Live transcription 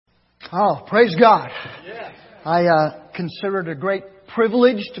Oh, praise God. I consider it a great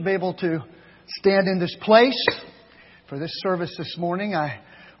privilege to be able to stand in this place for this service this morning. I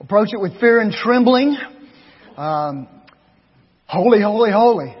approach it with fear and trembling. Holy, holy,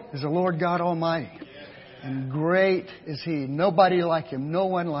 holy is the Lord God Almighty. And great is He. Nobody like Him. No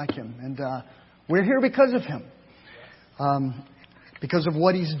one like Him. And we're here because of Him. Because of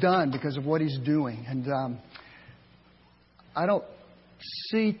what He's done. Because of what He's doing. And I don't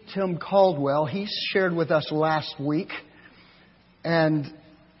see Tim Colwell. He shared with us last week. And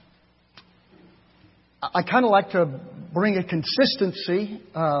I kind of like to bring a consistency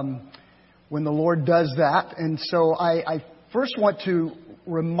when the Lord does that. And so I first want to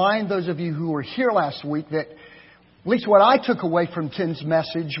remind those of you who were here last week that at least what I took away from Tim's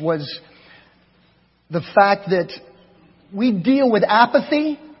message was the fact that we deal with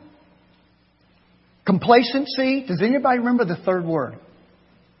apathy, complacency. Does anybody remember the third word?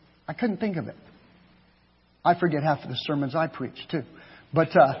 I couldn't think of it. I forget half of the sermons I preach too. But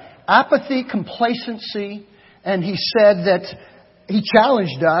apathy, complacency, and he said that he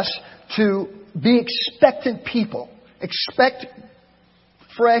challenged us to be expectant people. Expect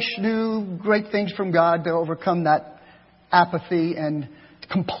fresh, new, great things from God to overcome that apathy and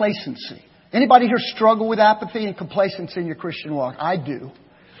complacency. Anybody here struggle with apathy and complacency in your Christian walk? I do.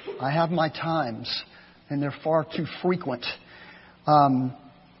 I have my times, and they're far too frequent.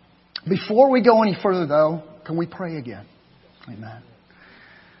 Before we go any further, though, can we pray again? Amen.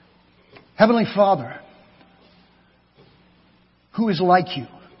 Heavenly Father, who is like You?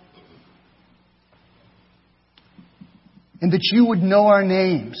 And that You would know our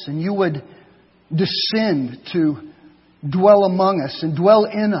names and You would descend to dwell among us and dwell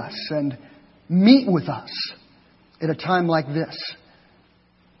in us and meet with us at a time like this.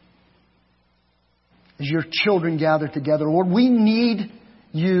 As Your children gather together, Lord, we need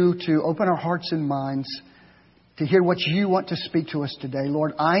You to open our hearts and minds to hear what You want to speak to us today.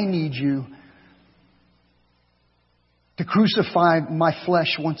 Lord, I need You to crucify my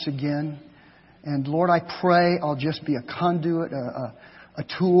flesh once again. And Lord, I pray I'll just be a conduit, a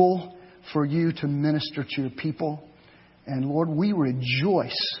tool for You to minister to Your people. And Lord, we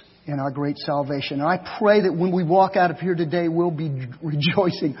rejoice in our great salvation. And I pray that when we walk out of here today, we'll be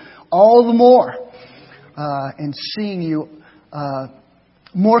rejoicing all the more and seeing You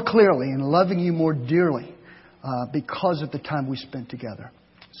more clearly and loving You more dearly because of the time we spent together.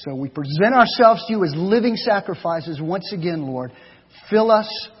 So we present ourselves to You as living sacrifices once again, Lord. Fill us,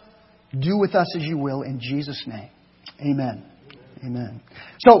 do with us as You will, in Jesus' name. Amen. Amen.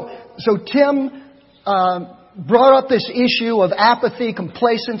 So Tim brought up this issue of apathy,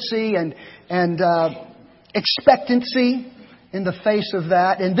 complacency, and expectancy in the face of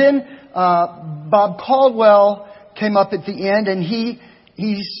that. And then Bob Caldwell came up at the end and he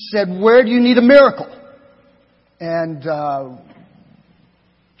said, where do you need a miracle? And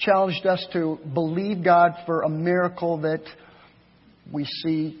challenged us to believe God for a miracle that we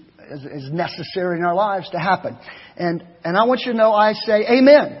see as necessary in our lives to happen. And I want you to know I say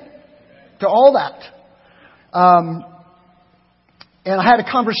amen to all that. And I had a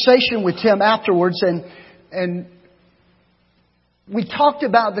conversation with Tim afterwards and we talked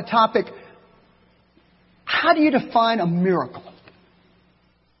about the topic, how do you define a miracle?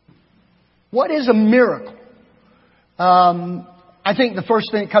 What is a miracle? I think the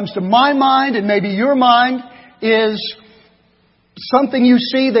first thing that comes to my mind and maybe your mind is something you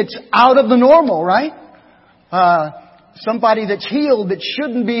see that's out of the normal, right? Somebody that's healed that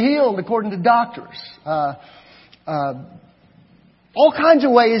shouldn't be healed according to doctors. All kinds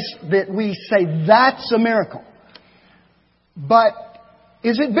of ways that we say that's a miracle. But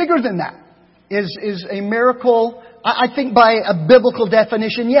is it bigger than that? Is a miracle, I think by a biblical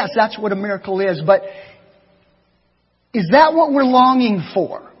definition, yes, that's what a miracle is. But is that what we're longing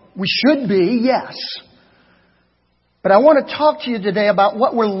for? We should be, yes. But I want to talk to you today about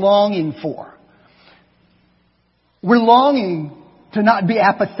what we're longing for. We're longing to not be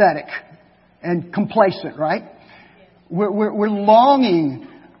apathetic and complacent, right? We're longing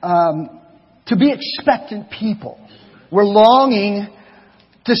to be expectant people. We're longing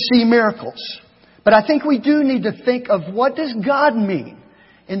to see miracles. But I think we do need to think of what does God mean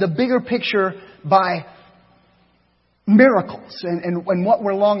in the bigger picture by miracles and what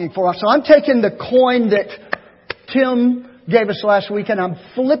we're longing for. So I'm taking the coin that Tim gave us last week and I'm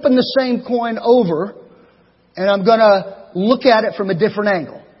flipping the same coin over and I'm going to look at it from a different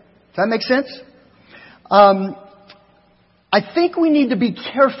angle. Does that make sense? I think we need to be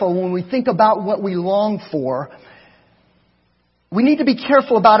careful when we think about what we long for. We need to be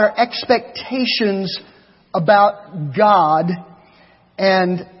careful about our expectations about God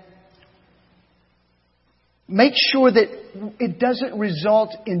and make sure that it doesn't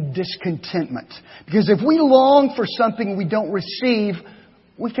result in discontentment. Because if we long for something we don't receive,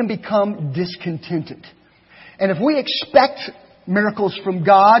 we can become discontented. And if we expect miracles from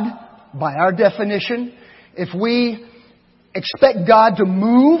God, by our definition, if we expect God to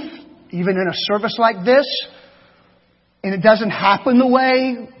move, even in a service like this, and it doesn't happen the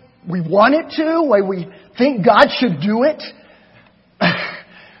way we want it to, the way we think God should do it,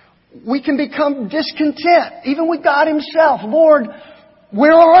 we can become discontent, even with God Himself. Lord,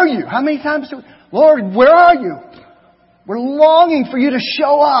 where are You? How many times do we, Lord, where are You? We're longing for You to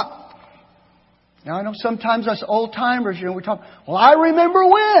show up. Now, I know sometimes us old timers, we talk, well, I remember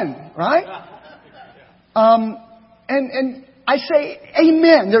when, right? And I say,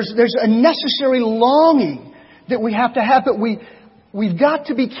 amen. There's a necessary longing that we have to have, but we've got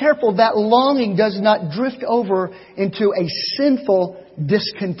to be careful that longing does not drift over into a sinful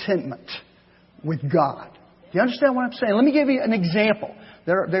discontentment with God. Do you understand what I'm saying? Let me give you an example.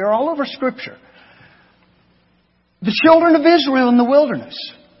 They're all over Scripture. The children of Israel in the wilderness.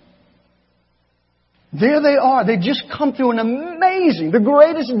 There they are. They've just come through the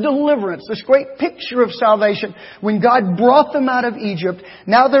greatest deliverance, this great picture of salvation when God brought them out of Egypt.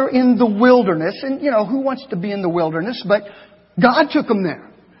 Now they're in the wilderness. And, who wants to be in the wilderness? But God took them there.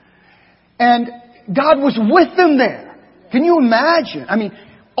 And God was with them there. Can you imagine? I mean,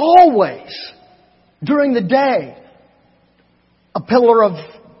 always during the day, a pillar of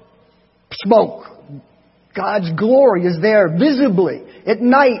smoke. God's glory is there visibly. At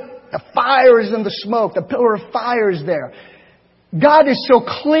night, the fire is in the smoke. The pillar of fire is there. God is so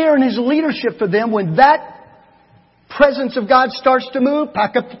clear in His leadership for them. When that presence of God starts to move,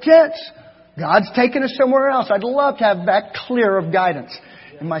 pack up the tents. God's taking us somewhere else. I'd love to have that clear of guidance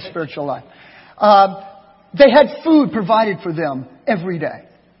in my spiritual life. They had food provided for them every day.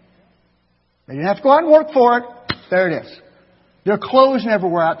 They didn't have to go out and work for it. There it is. Their clothes never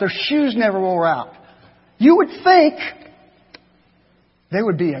wore out. Their shoes never wore out. You would think they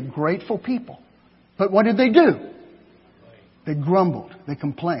would be a grateful people. But what did they do? They grumbled. They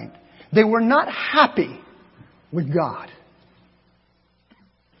complained. They were not happy with God.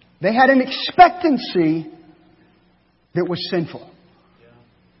 They had an expectancy that was sinful.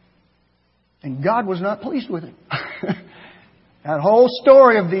 And God was not pleased with it. That whole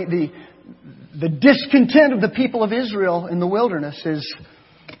story of the discontent of the people of Israel in the wilderness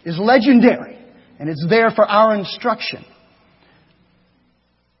is legendary. And it's there for our instruction.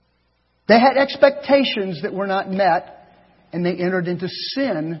 They had expectations that were not met, and they entered into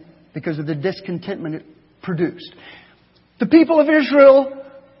sin because of the discontentment it produced. The people of Israel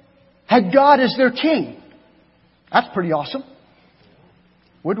had God as their king. That's pretty awesome.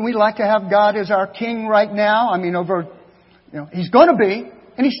 Wouldn't we like to have God as our king right now? I mean, He's going to be,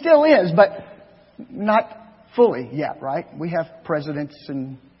 and He still is, but not fully yet, right? We have presidents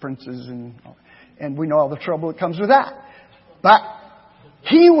and princes and we know all the trouble that comes with that. But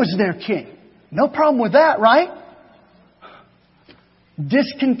He was their king. No problem with that, right?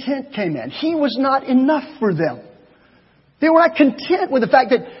 Discontent came in. He was not enough for them. They were not content with the fact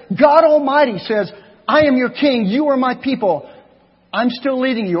that God Almighty says, I am your king, you are my people. I'm still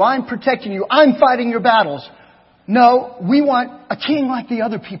leading you, I'm protecting you, I'm fighting your battles. No, we want a king like the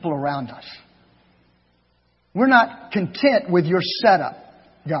other people around us. We're not content with your setup,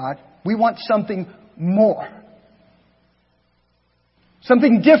 God. We want something more.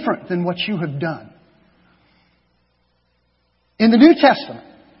 Something different than what you have done. In the New Testament,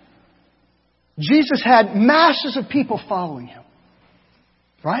 Jesus had masses of people following Him.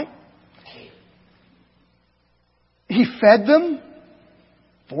 Right? He fed them.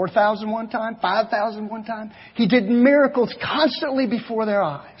 4,000 one time, 5,000 one time. He did miracles constantly before their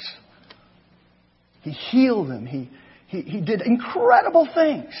eyes. He healed them. He did incredible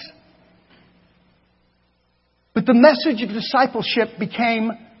things. But the message of discipleship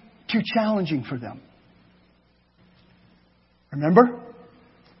became too challenging for them. Remember?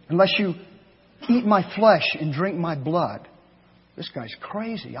 Unless you eat my flesh and drink my blood. This guy's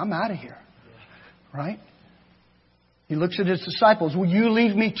crazy. I'm out of here. Right? He looks at His disciples. Will you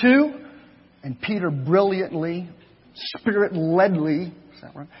leave me too? And Peter brilliantly, spirit-ledly,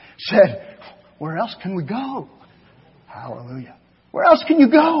 said, where else can we go? Hallelujah. Where else can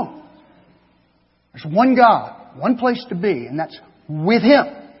you go? There's one God, one place to be, and that's with Him.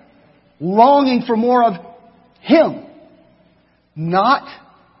 Longing for more of Him. Not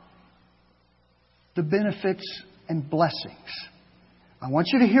the benefits and blessings. I want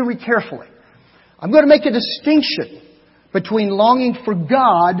you to hear me carefully. I'm going to make a distinction between longing for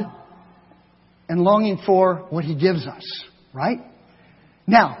God and longing for what He gives us. Right?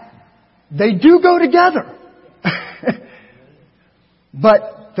 Now, they do go together.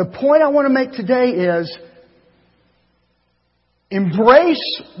 But the point I want to make today is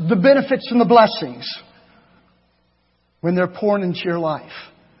embrace the benefits and the blessings when they're poured into your life.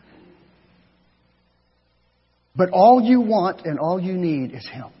 But all you want and all you need is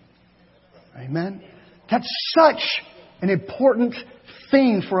Him. Amen? That's such an important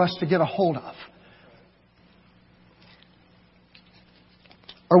thing for us to get a hold of.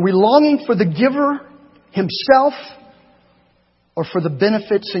 Are we longing for the giver Himself or for the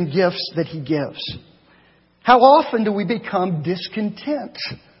benefits and gifts that He gives? How often do we become discontent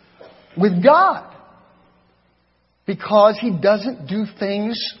with God because He doesn't do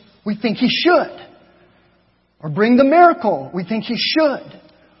things we think He should? Or bring the miracle we think He should?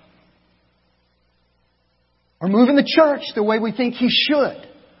 Or move in the church the way we think He should?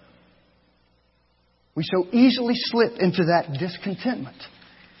 We so easily slip into that discontentment.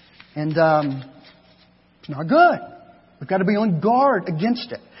 And it's not good. We've got to be on guard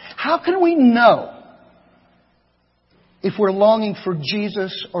against it. How can we know if we're longing for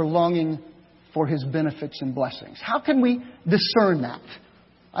Jesus or longing for His benefits and blessings? How can we discern that?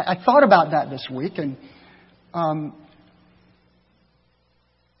 I thought about that this week, and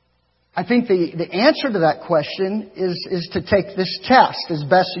I think the answer to that question is to take this test as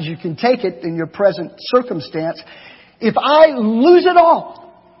best as you can take it in your present circumstance. If I lose it all,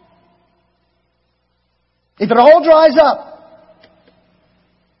 if it all dries up,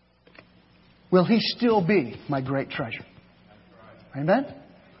 will He still be my great treasure? Amen?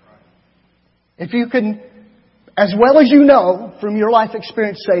 If you can, as well as you know from your life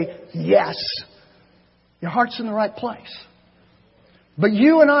experience, say yes, your heart's in the right place. But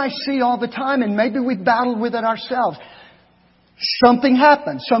you and I see all the time, and maybe we've battled with it ourselves. Something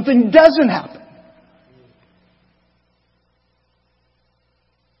happens. Something doesn't happen.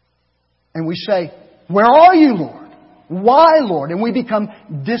 And we say, where are you, Lord? Why, Lord? And we become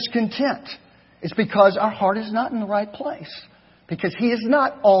discontent. It's because our heart is not in the right place. Because He is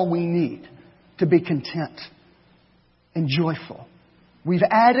not all we need to be content and joyful. We've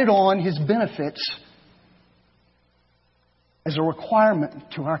added on His benefits as a requirement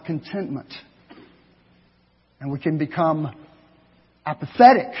to our contentment. And we can become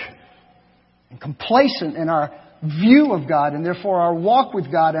apathetic and complacent in our view of God, and therefore our walk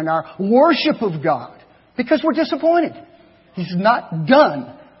with God and our worship of God, because we're disappointed. He's not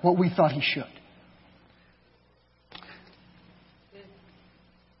done what we thought He should.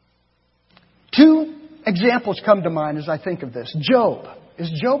 Two examples come to mind as I think of this. Job.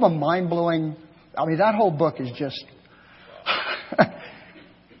 Is Job a mind-blowing... that whole book is just...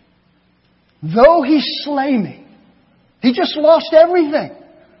 Though He slay me, he just lost everything.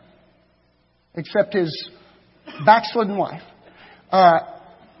 Except his backslidden wife.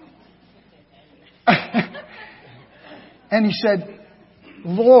 And he said,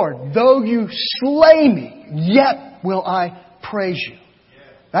 Lord, though you slay me, yet will I praise you.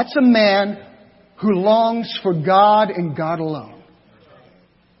 That's a man who longs for God and God alone.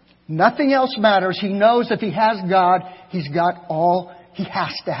 Nothing else matters. He knows if he has God, he's got all he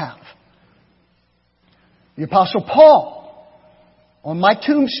has to have. The Apostle Paul, on my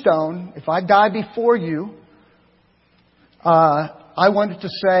tombstone, if I die before you, I wanted to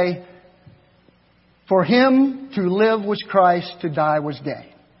say, for him to live was Christ, to die was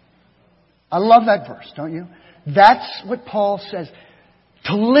gain. I love that verse, don't you? That's what Paul says.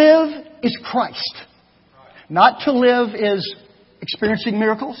 To live is Christ. Not to live is experiencing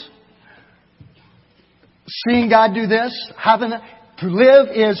miracles, seeing God do this, having that. To live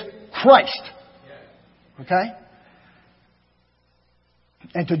is Christ. Okay?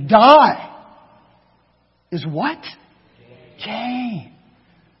 And to die is what? Gain.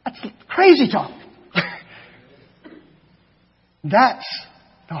 That's crazy talk. That's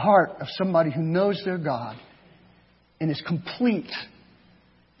the heart of somebody who knows their God and is complete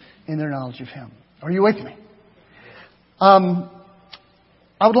in their knowledge of Him. Are you with me?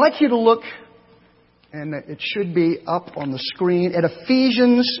 I would like you to look, and it should be up on the screen, at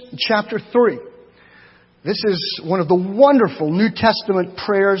Ephesians chapter 3. This is one of the wonderful New Testament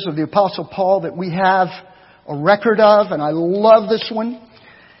prayers of the Apostle Paul that we have a record of, and I love this one.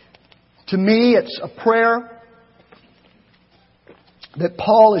 To me, it's a prayer that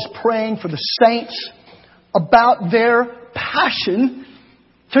Paul is praying for the saints about their passion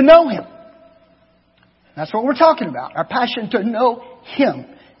to know Him. That's what we're talking about. Our passion to know Him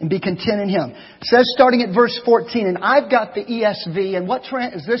and be content in Him. It says starting at verse 14, and I've got the ESV. And what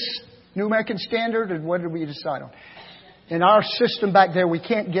is this? New American Standard? And what did we decide on? In our system back there, we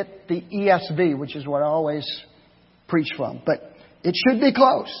can't get the ESV, which is what I always preach from. But it should be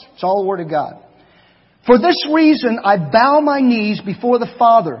close. It's all the Word of God. For this reason I bow my knees before the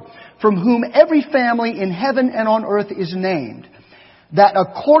Father, from whom every family in heaven and on earth is named, that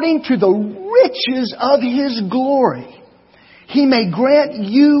according to the riches of His glory, He may grant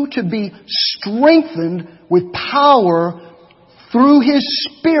you to be strengthened with power through His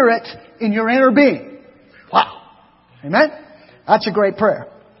Spirit in your inner being. Wow. Amen? That's a great prayer.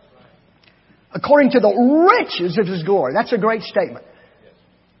 According to the riches of His glory. That's a great statement.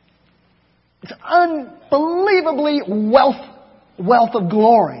 It's unbelievably wealth of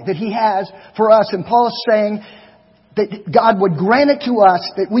glory that He has for us. And Paul is saying that God would grant it to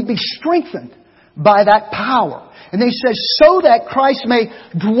us that we'd be strengthened by that power. And then He says, so that Christ may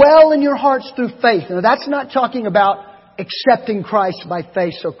dwell in your hearts through faith. Now that's not talking about accepting Christ by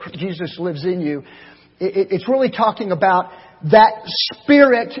faith so Jesus lives in you. It's really talking about that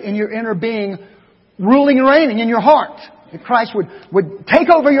Spirit in your inner being ruling and reigning in your heart. That Christ would take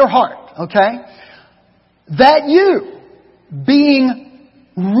over your heart. Okay? That you, being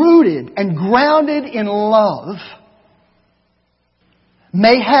rooted and grounded in love,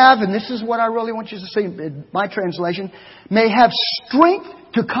 may have, and this is what I really want you to see in my translation, may have strength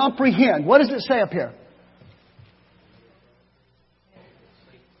to comprehend. What does it say up here?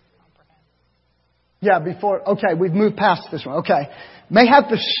 Yeah, before, okay, we've moved past this one. Okay. May have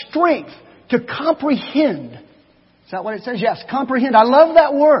the strength to comprehend. Is that what it says? Yes, comprehend. I love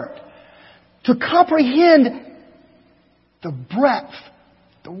that word. To comprehend the breadth,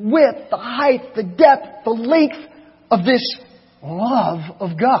 the width, the height, the depth, the length of this love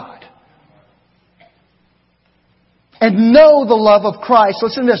of God. And know the love of Christ.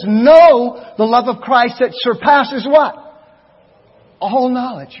 Listen to this. Know the love of Christ that surpasses what? All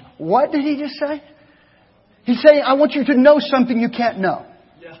knowledge. What did He just say? He's saying, I want you to know something you can't know.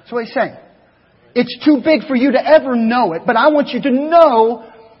 That's what He's saying. It's too big for you to ever know it, but I want you to know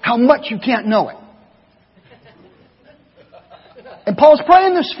how much you can't know it. And Paul's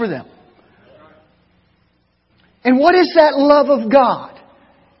praying this for them. And what is that love of God?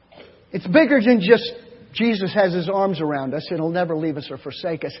 It's bigger than just Jesus has His arms around us and He'll never leave us or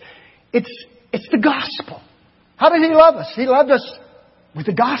forsake us. It's the gospel. How did He love us? He loved us with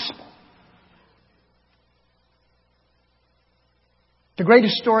the gospel. The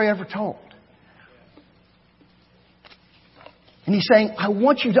greatest story ever told. And He's saying, I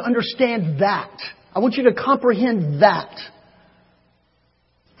want you to understand that. I want you to comprehend that.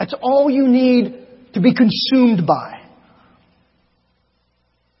 That's all you need to be consumed by.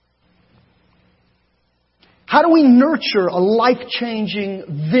 How do we nurture a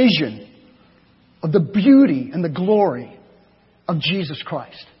life-changing vision of the beauty and the glory of Jesus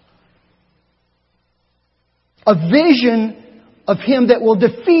Christ? A vision of Him that will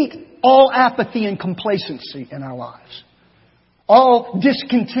defeat all apathy and complacency in our lives. All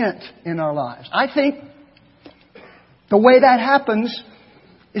discontent in our lives. I think the way that happens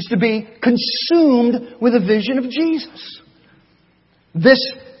is to be consumed with a vision of Jesus.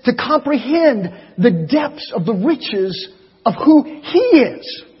 To comprehend the depths of the riches of who He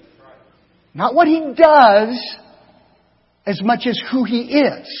is. Not what He does as much as who He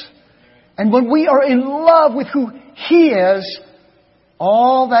is. And when we are in love with who He is,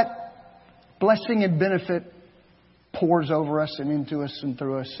 all that blessing and benefit pours over us and into us and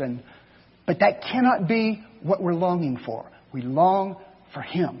through us. But that cannot be what we're longing for. We long for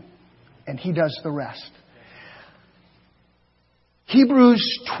Him. And He does the rest.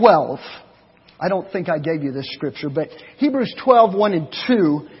 Hebrews 12. I don't think I gave you this scripture, but Hebrews 12, 1 and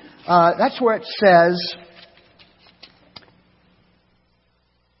 2. That's where it says,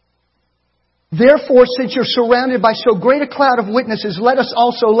 therefore, since you're surrounded by so great a cloud of witnesses, let us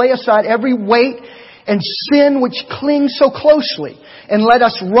also lay aside every weight and sin which clings so closely. And let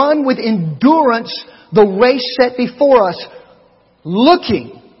us run with endurance the race set before us,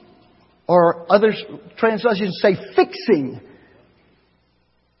 looking, or other translations say fixing,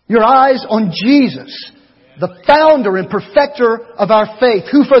 your eyes on Jesus, the founder and perfecter of our faith,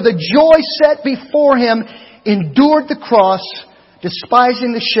 who for the joy set before Him endured the cross,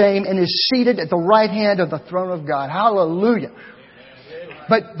 despising the shame, and is seated at the right hand of the throne of God. Hallelujah.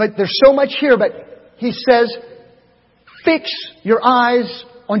 But there's so much here, but he says, fix your eyes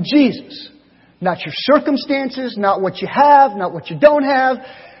on Jesus. Not your circumstances, not what you have, not what you don't have,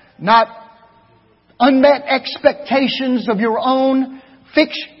 not unmet expectations of your own.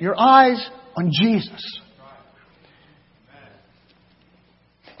 Fix your eyes on Jesus.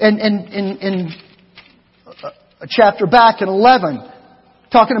 And in a chapter back in 11,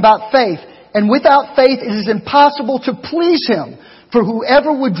 talking about faith. And without faith it is impossible to please Him. For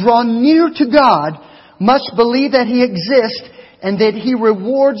whoever would draw near to God must believe that He exists and that He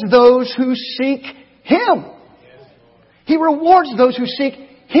rewards those who seek Him. He rewards those who seek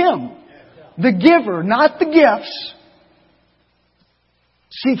Him. The giver, not the gifts.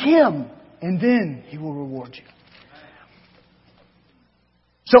 Seek Him, and then He will reward you.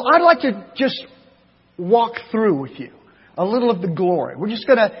 So I'd like to just walk through with you a little of the glory. We're just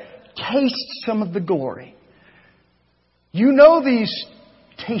going to taste some of the glory. You know these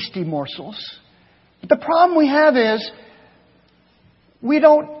tasty morsels. But the problem we have is we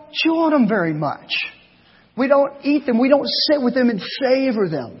don't chew on them very much. We don't eat them. We don't sit with them and savor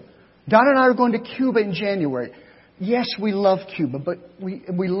them. Don and I are going to Cuba in January. Yes, we love Cuba, but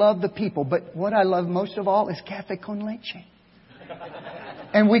we love the people. But what I love most of all is café con leche.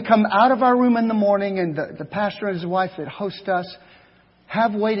 And we come out of our room in the morning, and the pastor and his wife that host us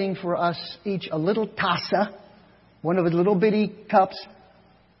have waiting for us each a little taza, one of the little bitty cups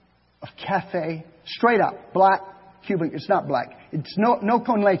of cafe, straight up, black, Cuban. It's not black. It's no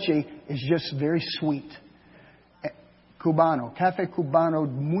con leche. It's just very sweet. Cubano, cafe cubano,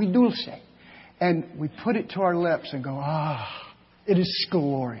 muy dulce. And we put it to our lips and go, it is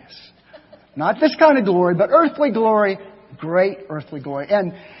glorious. Not this kind of glory, but earthly glory. Great earthly glory.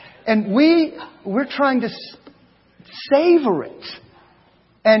 And we're trying to savor it.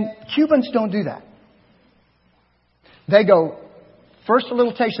 And Cubans don't do that. They go, first a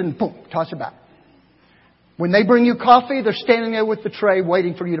little taste and boom, toss it back. When they bring you coffee, they're standing there with the tray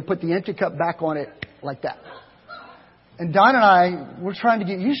waiting for you to put the empty cup back on it like that. And Don and I, we're trying to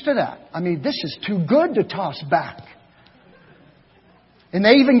get used to that. I mean, this is too good to toss back. And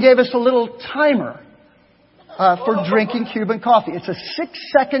they even gave us a little timer for drinking Cuban coffee. It's a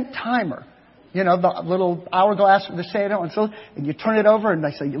 6-second timer. You know, the little hourglass with the sand on. And you turn it over and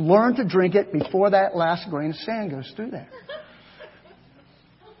they say, you learn to drink it before that last grain of sand goes through there.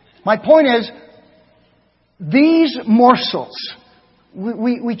 My point is, these morsels,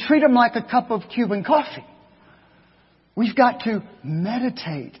 we treat them like a cup of Cuban coffee. We've got to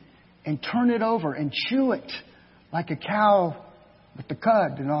meditate and turn it over and chew it like a cow with the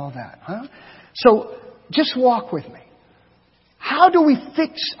cud and all that. Huh? So just walk with me. How do we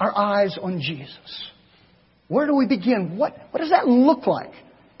fix our eyes on Jesus? Where do we begin? What does that look like?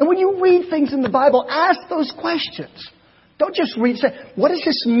 And when you read things in the Bible, ask those questions. Don't just read and say, what does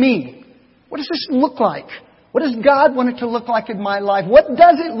this mean? What does this look like? What does God want it to look like in my life? What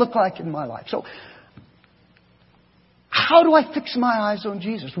does it look like in my life? So, how do I fix my eyes on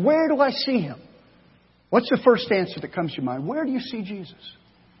Jesus? Where do I see Him? What's the first answer that comes to your mind? Where do you see Jesus?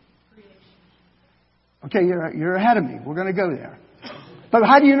 Okay, you're ahead of me. We're going to go there. But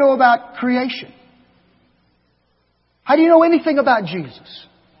how do you know about creation? How do you know anything about Jesus?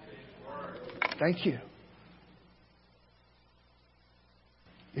 Thank you.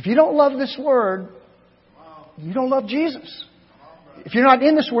 If you don't love this Word, you don't love Jesus. If you're not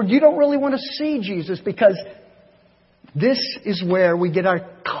in this Word, you don't really want to see Jesus, because this is where we get our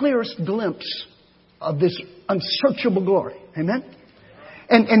clearest glimpse of this unsearchable glory. Amen?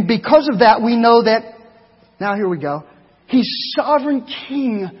 And because of that, we know that, now here we go, He's sovereign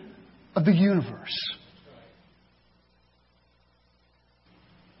King of the universe.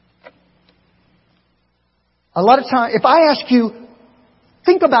 A lot of time, if I ask you,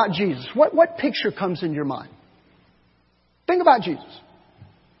 think about Jesus, what picture comes in your mind? Think about Jesus.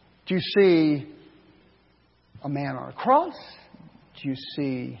 Do you see a man on a cross? Do you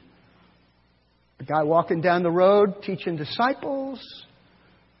see a guy walking down the road teaching disciples?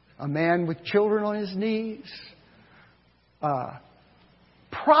 A man with children on his knees?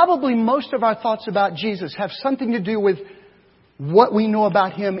 Probably most of our thoughts about Jesus have something to do with what we know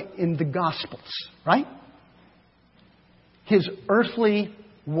about Him in the Gospels, right? His earthly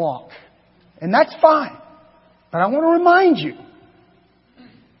walk. And that's fine. But I want to remind you,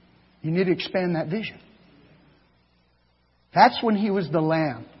 you need to expand that vision. That's when He was the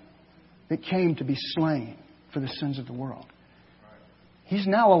Lamb that came to be slain for the sins of the world. He's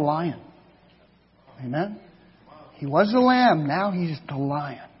now a lion. Amen? He was the Lamb. Now He's the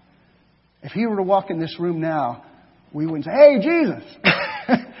lion. If He were to walk in this room now, we wouldn't say, "Hey, Jesus!"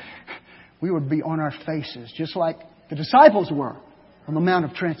 We would be on our faces, just like the disciples were on the Mount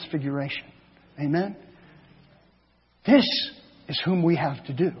of Transfiguration. Amen? This is whom we have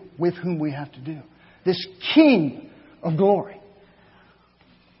to do, with whom we have to do. This King of glory.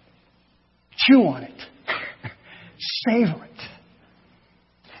 Chew on it. Savor it.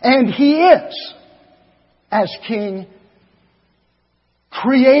 And He is, as King,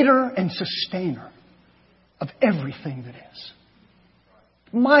 creator and sustainer of everything that is.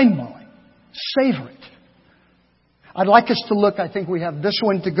 Mind-blowing. Savor it. I'd like us to look, I think we have this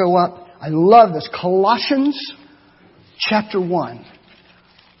one to go up. I love this. Colossians chapter 1.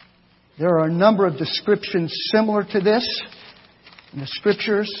 There are a number of descriptions similar to this in the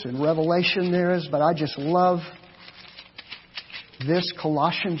Scriptures. In Revelation there is, but I just love this,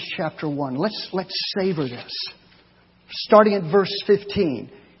 Colossians chapter 1. Let's savor this. Starting at verse 15.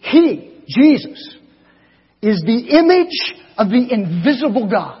 He, Jesus, is the image of the invisible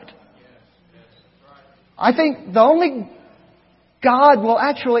God. I think the only God we'll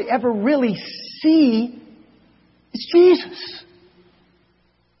actually ever really see is Jesus.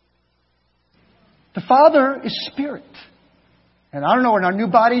 The Father is Spirit. And I don't know, in our new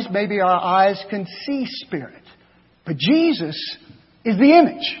bodies, maybe our eyes can see Spirit. But Jesus is the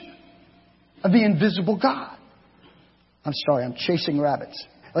image of the invisible God. I'm sorry, I'm chasing rabbits.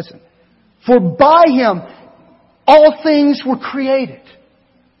 Listen. For by Him all things were created.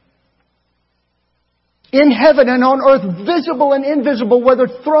 In heaven and on earth, visible and invisible, whether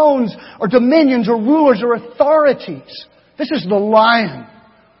thrones or dominions or rulers or authorities. This is the Lion.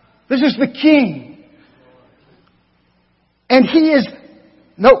 This is the King. And He is...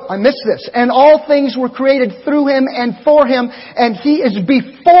 No, I missed this. And all things were created through Him and for Him. And He is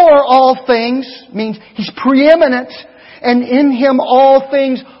before all things. Means He's preeminent. And in Him all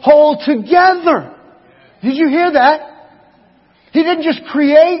things hold together. Did you hear that? He didn't just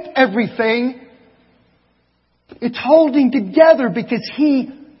create everything. It's holding together because He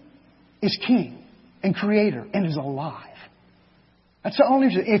is King and Creator and is alive. That's the only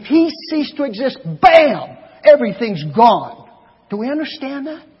reason. If He ceased to exist, bam! Everything's gone. Do we understand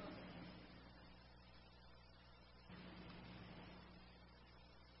that?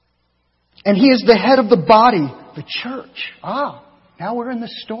 And He is the head of the body, the church. Now we're in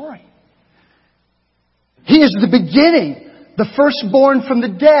the story. He is the beginning, the firstborn from the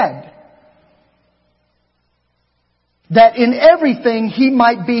dead, that in everything He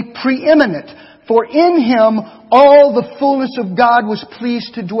might be preeminent. For in Him all the fullness of God was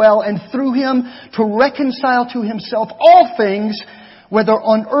pleased to dwell, and through Him to reconcile to Himself all things, whether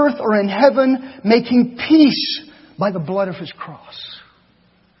on earth or in heaven, making peace by the blood of His cross.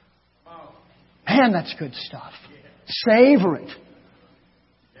 Man, that's good stuff. Savor it.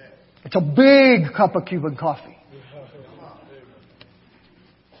 It's a big cup of Cuban coffee.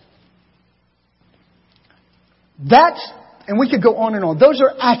 And we could go on and on. Those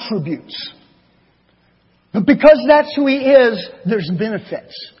are attributes. But because that's who He is, there's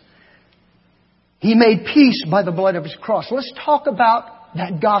benefits. He made peace by the blood of His cross. Let's talk about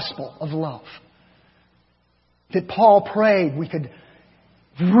that gospel of love that Paul prayed we could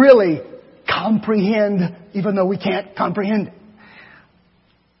really comprehend, even though we can't comprehend it.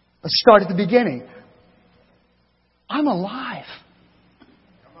 Let's start at the beginning. I'm alive.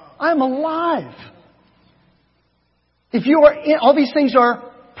 I'm alive. If you are in, all these things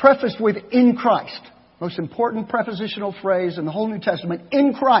are prefaced with in Christ. Most important prepositional phrase in the whole New Testament.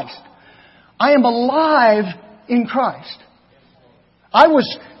 In Christ. I am alive in Christ. I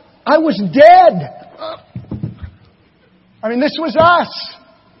was dead. I mean, this was us.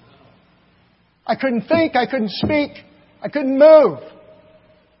 I couldn't think. I couldn't speak. I couldn't move.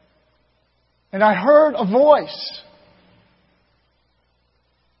 And I heard a voice.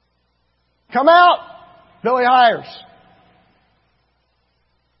 Come out, Billy Hires.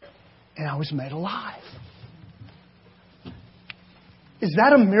 And I was made alive. Is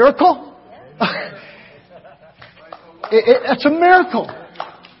that a miracle? It's a miracle.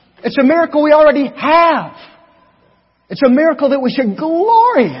 It's a miracle we already have. It's a miracle that we should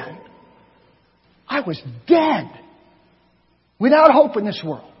glory in. I was dead. Without hope in this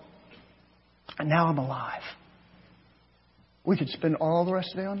world. And now I'm alive. We could spend all the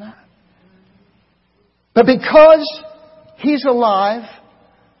rest of the day on that. But because He's alive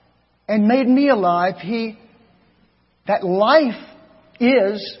and made me alive, that life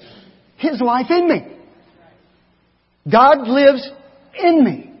is His life in me. God lives in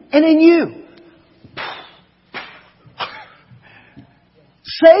me and in you.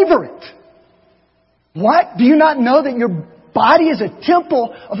 Savor it. What? Do you not know that your body is a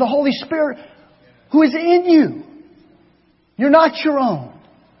temple of the Holy Spirit who is in you? You're not your own.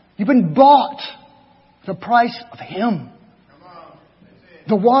 You've been bought for the price of Him.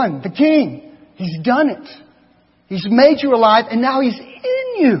 The One, the King. He's done it. He's made you alive and now He's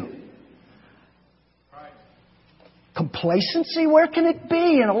in you. Complacency, where can it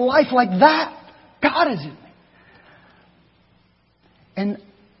be in a life like that? God is in me. And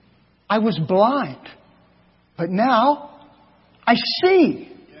I was blind. But now I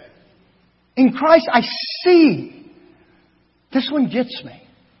see. In Christ I see. This one gets me.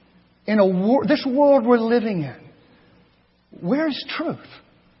 In this world we're living in, where is truth?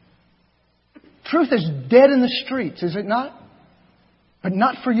 Truth is dead in the streets, is it not? But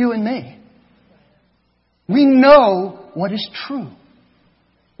not for you and me. We know what is true.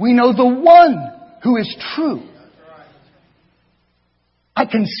 We know the one who is true. I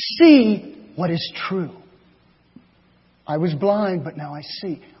can see what is true. I was blind, but now I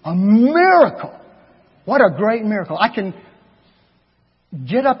see. A miracle. What a great miracle. I can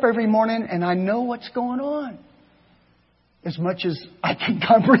get up every morning and I know what's going on. As much as I can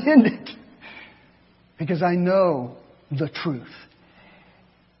comprehend it. Because I know the truth.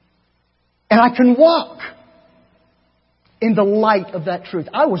 And I can walk in the light of that truth.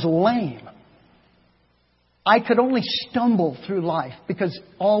 I was lame. I could only stumble through life because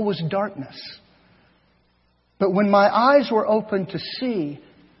all was darkness. But when my eyes were open to see,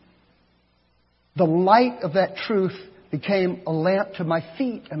 the light of that truth became a lamp to my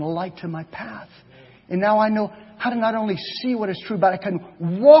feet and a light to my path. And now I know how to not only see what is true, but I can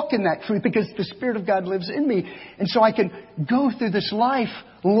walk in that truth because the Spirit of God lives in me. And so I can go through this life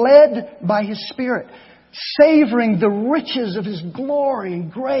led by His Spirit, savoring the riches of His glory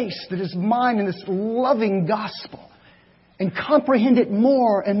and grace that is mine in this loving gospel, and comprehend it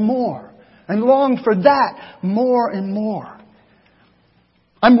more and more, and long for that more and more.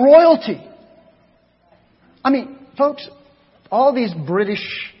 I'm royalty. I mean, folks, all these British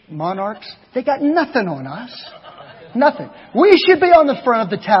monarchs, they got nothing on us. Nothing. We should be on the front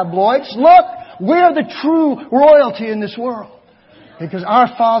of the tabloids. Look, we're the true royalty in this world. Because our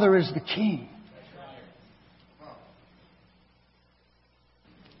Father is the King.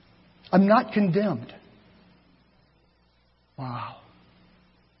 I'm not condemned. Wow.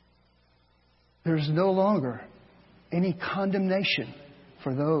 There's no longer any condemnation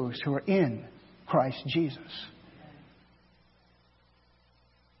for those who are in Christ Jesus.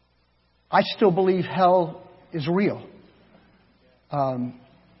 I still believe hell is real. Not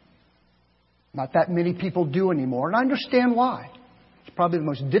that many people do anymore, and I understand why. It's probably the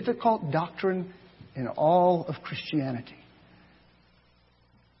most difficult doctrine in all of Christianity.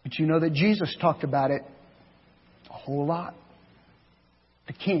 But you know that Jesus talked about it a whole lot.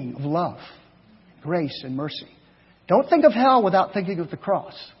 The King of love, grace, and mercy. Don't think of hell without thinking of the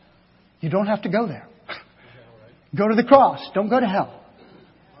cross. You don't have to go there. Go to the cross. Don't go to hell.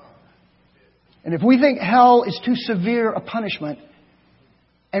 And if we think hell is too severe a punishment,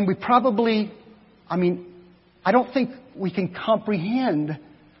 and we probably, I don't think we can comprehend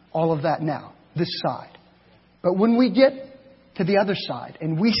all of that now, this side. But when we get to the other side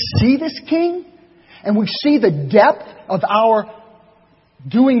and we see this King, and we see the depth of our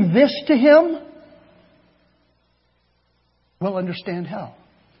doing this to Him, we'll understand hell.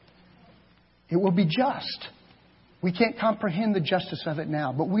 It will be just. We can't comprehend the justice of it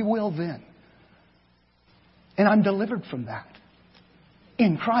now, but we will then. And I'm delivered from that.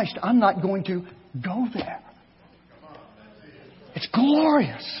 In Christ, I'm not going to go there. It's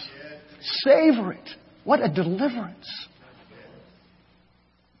glorious. Savor it. What a deliverance.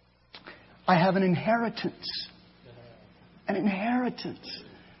 I have an inheritance. An inheritance.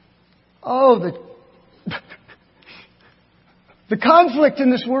 Oh, the conflict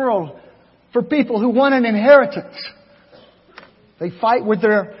in this world for people who want an inheritance. They fight with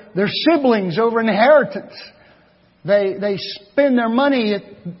their siblings over inheritance. They spend their money at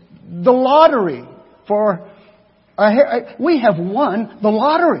the lottery for we have won the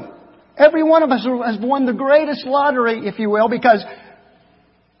lottery. Every one of us has won the greatest lottery, if you will, because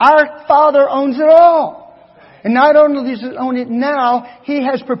our Father owns it all. And not only does He own it now, He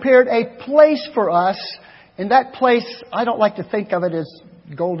has prepared a place for us. And that place, I don't like to think of it as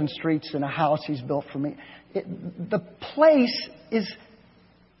golden streets and a house He's built for me. The place is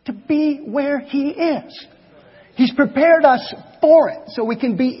to be where He is. He's prepared us for it so we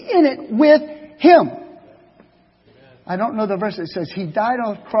can be in it with Him. I don't know the verse that says He died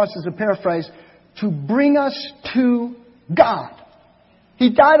on the cross, as a paraphrase, to bring us to God. He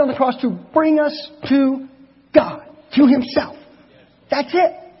died on the cross to bring us to God, to Himself. That's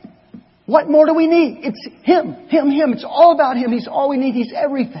it. What more do we need? It's Him, Him, Him. It's all about Him. He's all we need. He's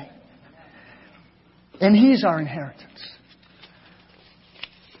everything. And He's our inheritance.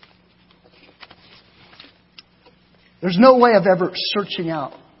 There's no way of ever searching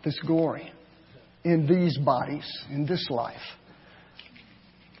out this glory in these bodies, in this life,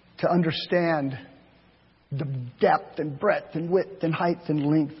 to understand the depth and breadth and width and height and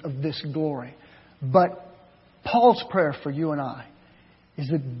length of this glory. But Paul's prayer for you and I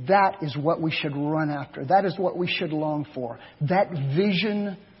is that is what we should run after. That is what we should long for. That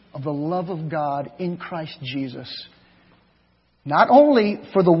vision of the love of God in Christ Jesus. Not only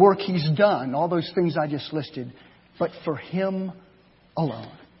for the work He's done, all those things I just listed, but for Him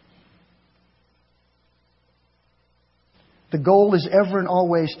alone. The goal is ever and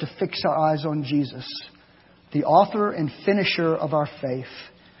always to fix our eyes on Jesus, the author and finisher of our faith,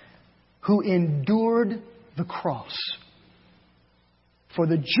 who endured the cross for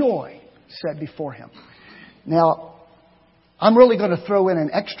the joy set before Him. Now, I'm really going to throw in an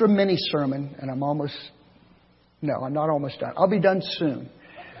extra mini sermon, and I'm not almost done. I'll be done soon.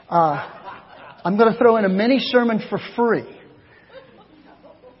 I'm going to throw in a mini sermon for free.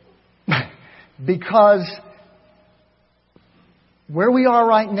 Because where we are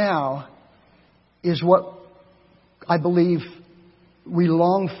right now is what I believe we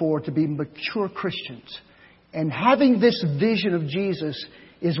long for, to be mature Christians. And having this vision of Jesus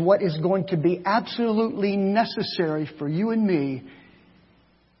is what is going to be absolutely necessary for you and me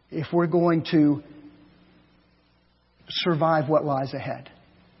if we're going to survive what lies ahead.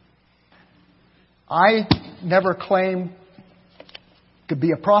 I never claim to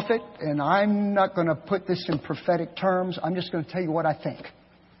be a prophet, and I'm not going to put this in prophetic terms. I'm just going to tell you what I think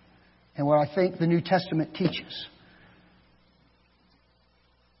and what I think the New Testament teaches.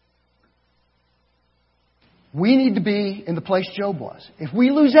 We need to be in the place Job was. If we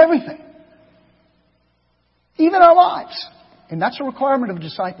lose everything, even our lives, and that's a requirement of a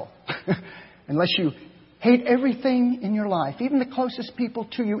disciple, unless you hate everything in your life, even the closest people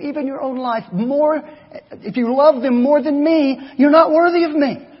to you, even your own life more. If you love them more than me, you're not worthy of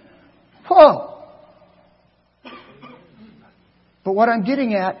me. Whoa. But what I'm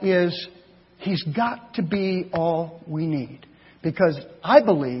getting at is He's got to be all we need. Because I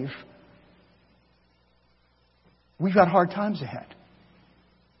believe we've got hard times ahead.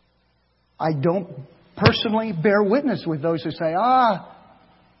 I don't personally bear witness with those who say,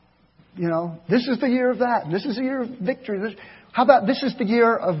 this is the year of that. This is the year of victory. How about this is the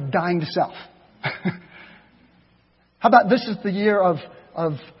year of dying to self? How about this is the year of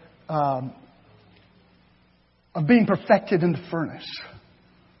being perfected in the furnace?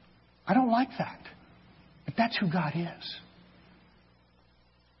 I don't like that. But that's who God is.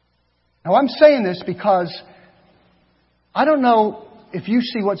 Now I'm saying this because I don't know if you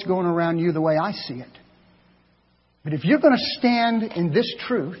see what's going around you the way I see it. But if you're going to stand in this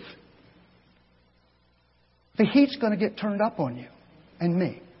truth, the heat's going to get turned up on you and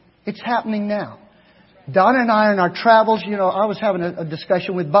me. It's happening now. Donna and I, in our travels, I was having a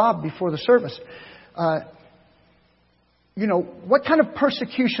discussion with Bob before the service. What kind of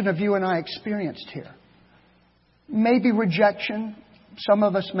persecution have you and I experienced here? Maybe rejection. Some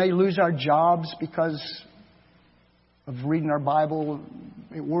of us may lose our jobs because of reading our Bible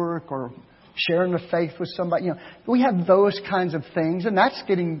at work or sharing the faith with somebody. We have those kinds of things, and that's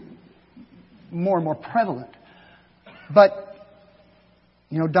getting more and more prevalent. But,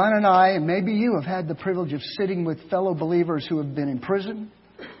 Don and I, and maybe you, have had the privilege of sitting with fellow believers who have been in prison,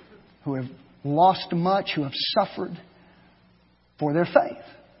 who have lost much, who have suffered for their faith.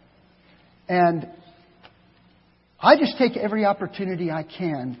 And I just take every opportunity I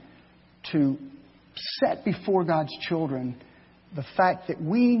can to set before God's children the fact that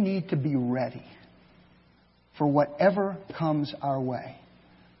we need to be ready for whatever comes our way.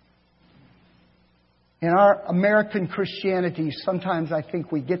 In our American Christianity, sometimes I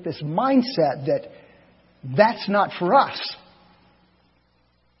think we get this mindset that that's not for us.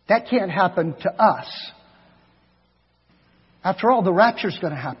 That can't happen to us. After all, the rapture's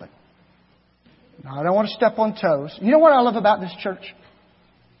going to happen. Now, I don't want to step on toes. You know what I love about this church?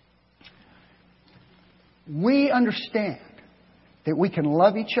 We understand that we can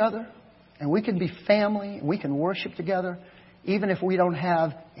love each other and we can be family and we can worship together even if we don't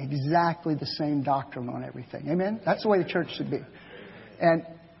have exactly the same doctrine on everything. Amen? That's the way the church should be. And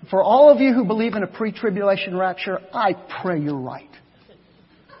for all of you who believe in a pre-tribulation rapture, I pray you're right.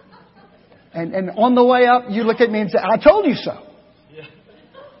 And on the way up, you look at me and say, I told you so.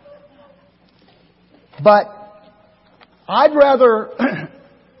 But I'd rather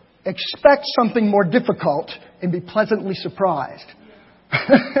expect something more difficult and be pleasantly surprised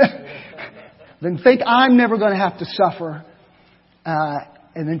than think I'm never going to have to suffer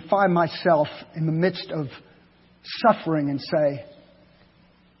and then find myself in the midst of suffering and say,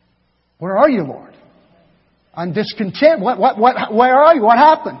 where are you, Lord? I'm discontent. Where are you? What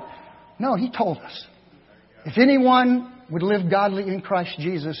happened? No, He told us. If anyone would live godly in Christ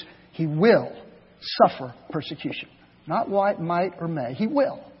Jesus, he will suffer persecution. Not might or may. He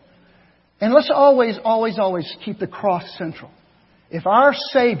will. And let's always keep the cross central. If our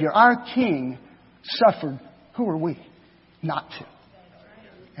Savior, our King, suffered, who are we not to?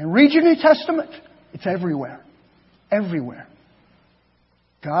 And read your New Testament. It's everywhere. Everywhere.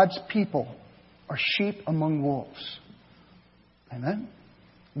 God's people are sheep among wolves. Amen?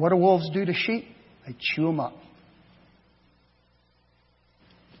 What do wolves do to sheep? They chew them up.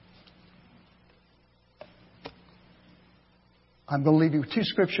 I'm going to leave you with two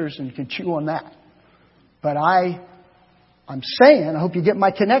scriptures and you can chew on that. But I'm saying, I hope you get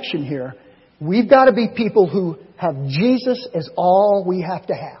my connection here, we've got to be people who have Jesus as all we have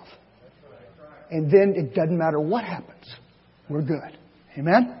to have. And then it doesn't matter what happens. We're good.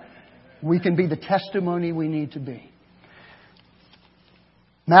 Amen? We can be the testimony we need to be.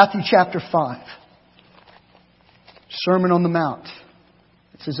 Matthew chapter 5. Sermon on the Mount.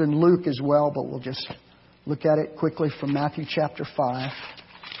 This is in Luke as well, but we'll just look at it quickly from Matthew chapter 5.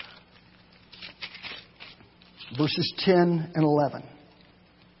 Verses 10 and 11.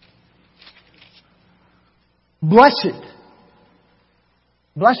 Blessed.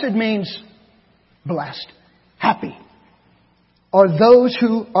 Blessed means blessed, happy, are those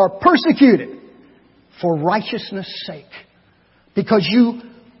who are persecuted for righteousness' sake. Because you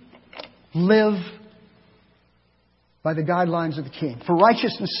live by the guidelines of the King. For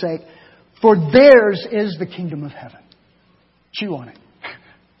righteousness' sake, for theirs is the kingdom of heaven. Chew on it.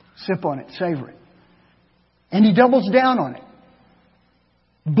 Sip on it. Savor it. And he doubles down on it.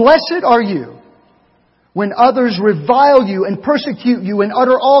 Blessed are you when others revile you and persecute you and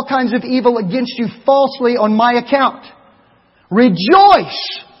utter all kinds of evil against you falsely on my account.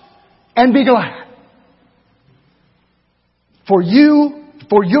 Rejoice and be glad. For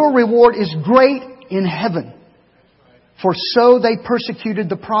your reward is great in heaven. For so they persecuted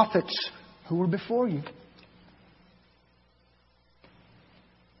the prophets who were before you.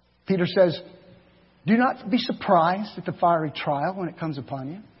 Peter says, do not be surprised at the fiery trial when it comes upon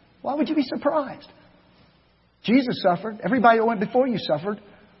you. Why would you be surprised? Jesus suffered. Everybody that went before you suffered.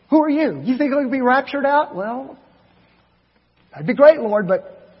 Who are you? You think you'll be raptured out? Well, that'd be great, Lord,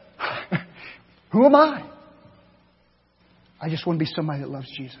 but who am I? I just want to be somebody that loves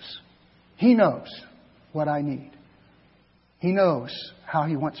Jesus. He knows what I need. He knows how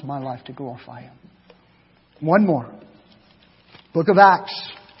He wants my life to glorify Him. One more. Book of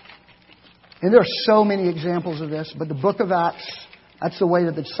Acts. And there are so many examples of this, but the book of Acts, that's the way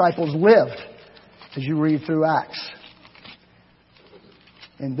that the disciples lived as you read through Acts.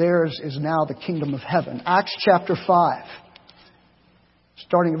 And theirs is now the kingdom of heaven. Acts chapter 5,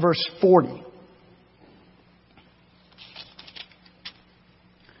 starting at verse 40.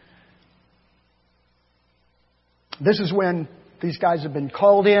 This is when these guys have been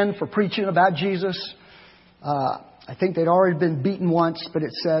called in for preaching about Jesus. I think they'd already been beaten once, but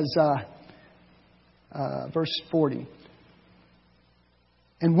it says, verse 40.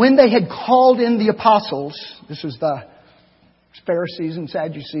 And when they had called in the apostles, this was the Pharisees and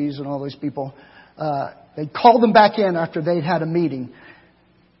Sadducees and all those people, they called them back in after they'd had a meeting.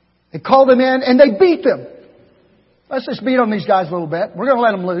 They called them in and they beat them. Let's just beat on these guys a little bit. We're going to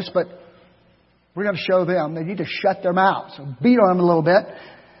let them loose, but we're going to show them they need to shut their mouths. So beat on them a little bit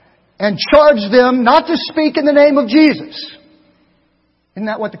and charge them not to speak in the name of Jesus. Isn't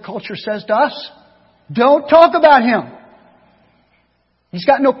that what the culture says to us? Don't talk about Him. He's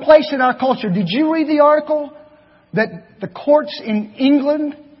got no place in our culture. Did you read the article that the courts in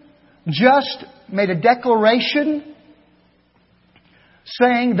England just made a declaration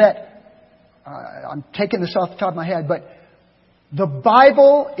saying that, I'm taking this off the top of my head, but the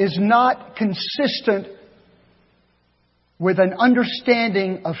Bible is not consistent with an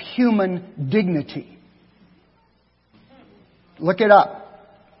understanding of human dignity. Look it up.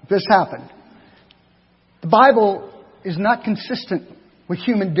 This happened. The Bible is not consistent with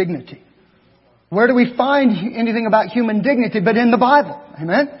human dignity. Where do we find anything about human dignity but in the Bible?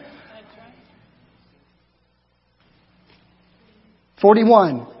 Amen?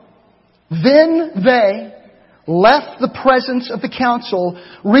 41. Then they left the presence of the council,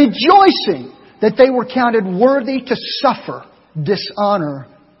 rejoicing that they were counted worthy to suffer dishonor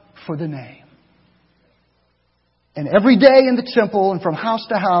for the name. And every day in the temple and from house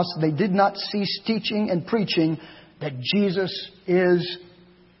to house, they did not cease teaching and preaching that Jesus is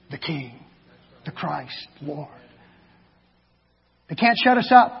the King, the Christ, Lord. They can't shut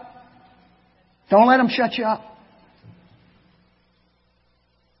us up. Don't let them shut you up.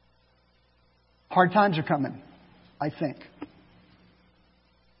 Hard times are coming, I think.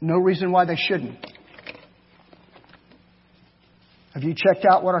 No reason why they shouldn't. Have you checked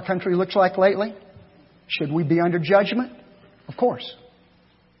out what our country looks like lately? Should we be under judgment? Of course.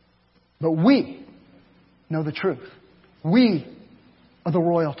 But we know the truth. We are the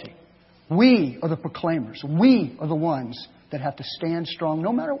royalty. We are the proclaimers. We are the ones that have to stand strong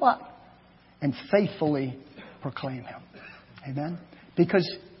no matter what and faithfully proclaim Him. Amen? Because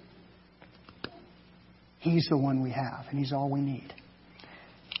He's the one we have and He's all we need.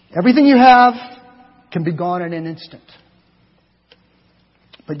 Everything you have can be gone in an instant.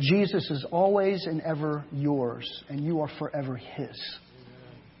 But Jesus is always and ever yours, and you are forever His.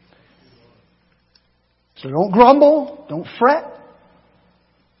 So don't grumble, don't fret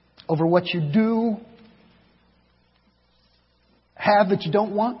over what you do have that you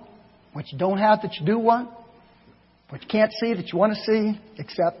don't want, what you don't have that you do want, what you can't see that you want to see,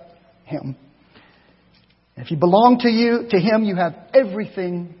 except Him. If you belong to Him, you have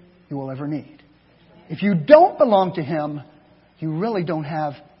everything you will ever need. If you don't belong to Him, you really don't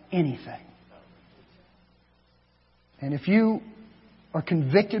have anything. And if you are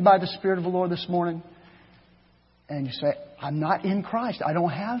convicted by the Spirit of the Lord this morning, and you say, I'm not in Christ, I don't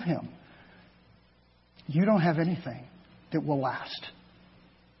have Him, you don't have anything that will last.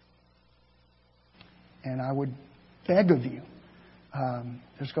 And I would beg of you,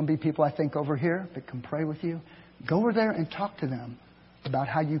 there's going to be people, I think, over here that can pray with you. Go over there and talk to them about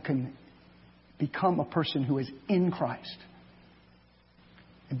how you can become a person who is in Christ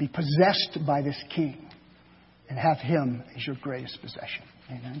and be possessed by this King and have Him as your greatest possession.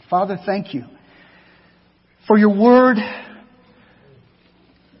 Amen. Father, thank you for your word.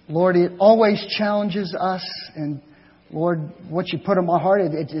 Lord, it always challenges us. And Lord, what you put in my heart,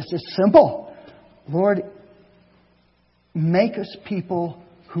 it's just simple. Lord, make us people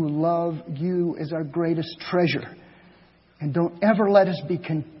who love you as our greatest treasure. And don't ever let us be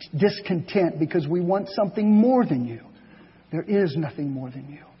discontent because we want something more than you. There is nothing more than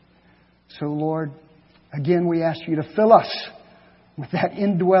you. So, Lord, again, we ask you to fill us with that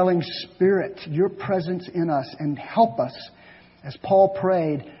indwelling Spirit, your presence in us, and help us, as Paul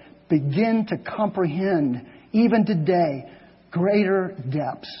prayed, begin to comprehend, even today, greater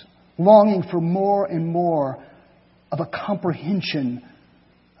depths, longing for more and more of a comprehension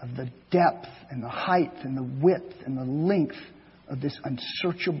of the depth and the height and the width and the length of this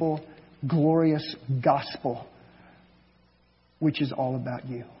unsearchable, glorious gospel, which is all about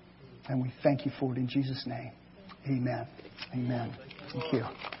you. And we thank you for it in Jesus' name. Amen. Amen. Thank you.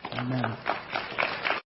 Amen.